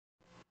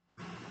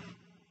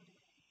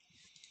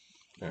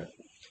Alright.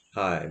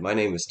 Hi, my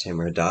name is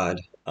Tammer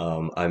Haddad.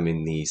 I'm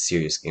in the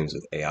Serious Games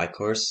with AI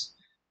course,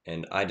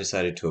 and I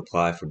decided to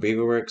apply for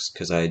Beaverworks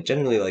because I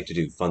generally like to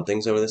do fun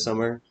things over the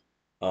summer.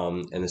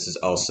 And this is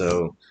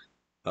also,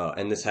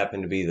 and this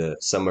happened to be the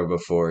summer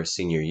before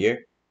senior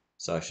year,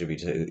 so I should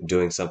be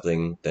doing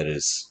something that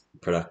is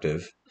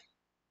productive.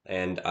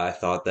 And I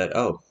thought that,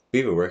 oh,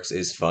 Beaverworks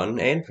is fun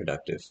and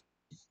productive.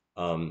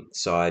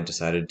 So I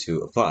decided to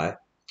apply.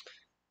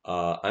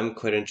 I'm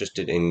quite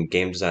interested in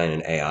game design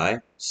and AI,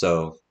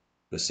 so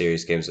the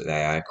Serious Games with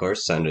AI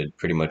course sounded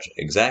pretty much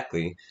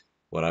exactly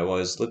what I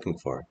was looking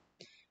for.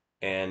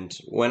 And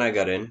when I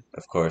got in,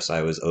 of course,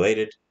 I was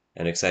elated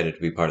and excited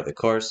to be part of the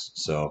course,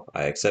 so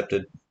I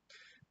accepted.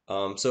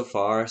 So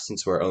far,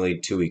 since we're only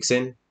 2 weeks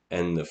in,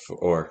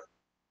 or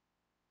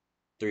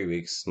 3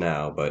 weeks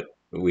now, but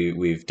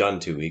we've done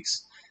 2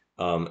 weeks.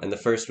 And the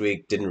first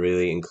week didn't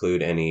really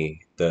include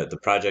the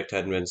project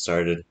hadn't been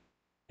started,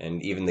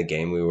 and even the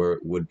game we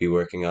would be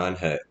working on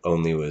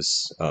only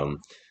was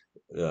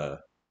the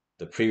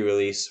the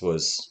pre-release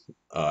was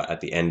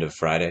at the end of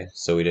Friday,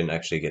 so we didn't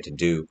actually get to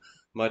do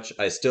much.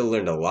 I still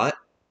learned a lot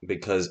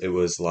because it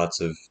was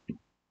lots of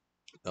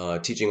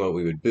teaching what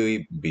we would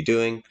be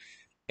doing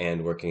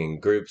and working in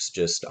groups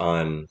just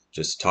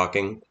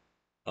talking.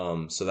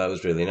 So that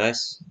was really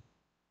nice.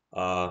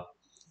 Uh,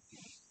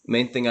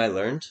 Main thing I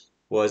learned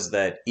was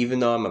that even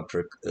though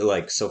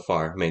so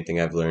far, main thing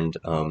I've learned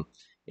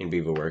in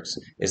Beaverworks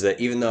is that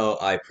even though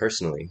I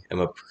personally am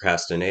a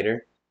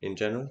procrastinator in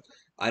general,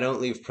 I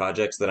don't leave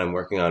projects that I'm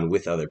working on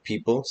with other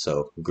people,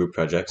 so group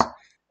projects,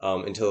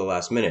 until the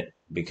last minute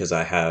because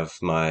I have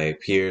my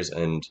peers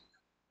and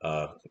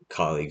uh,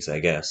 colleagues, I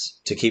guess,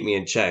 to keep me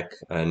in check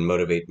and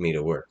motivate me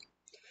to work.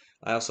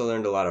 I also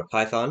learned a lot of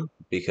Python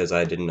because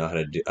I didn't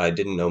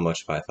know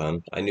much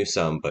Python. I knew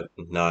some, but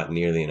not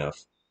nearly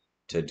enough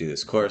to do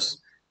this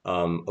course.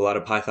 A lot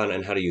of Python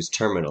and how to use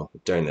terminal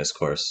during this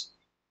course,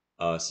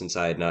 since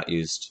I had not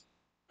used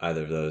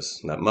either of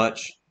those that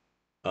much.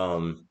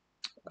 Um,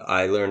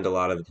 I learned a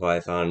lot of the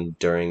Python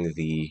during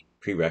the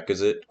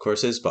prerequisite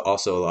courses, but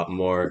also a lot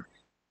more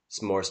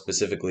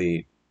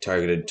specifically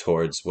targeted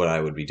towards what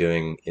I would be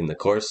doing in the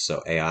course,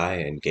 so AI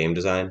and game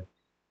design,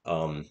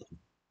 um,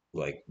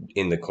 like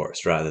in the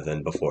course rather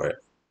than before it.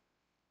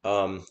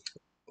 Um,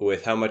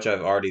 with how much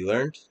I've already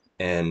learned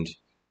and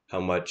how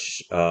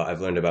much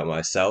I've learned about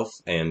myself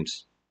and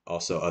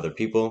also other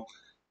people,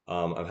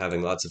 I'm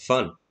having lots of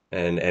fun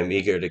and am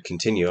eager to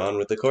continue on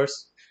with the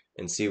course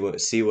and see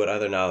what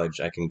other knowledge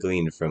I can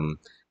glean from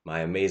my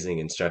amazing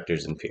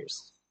instructors and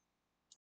peers.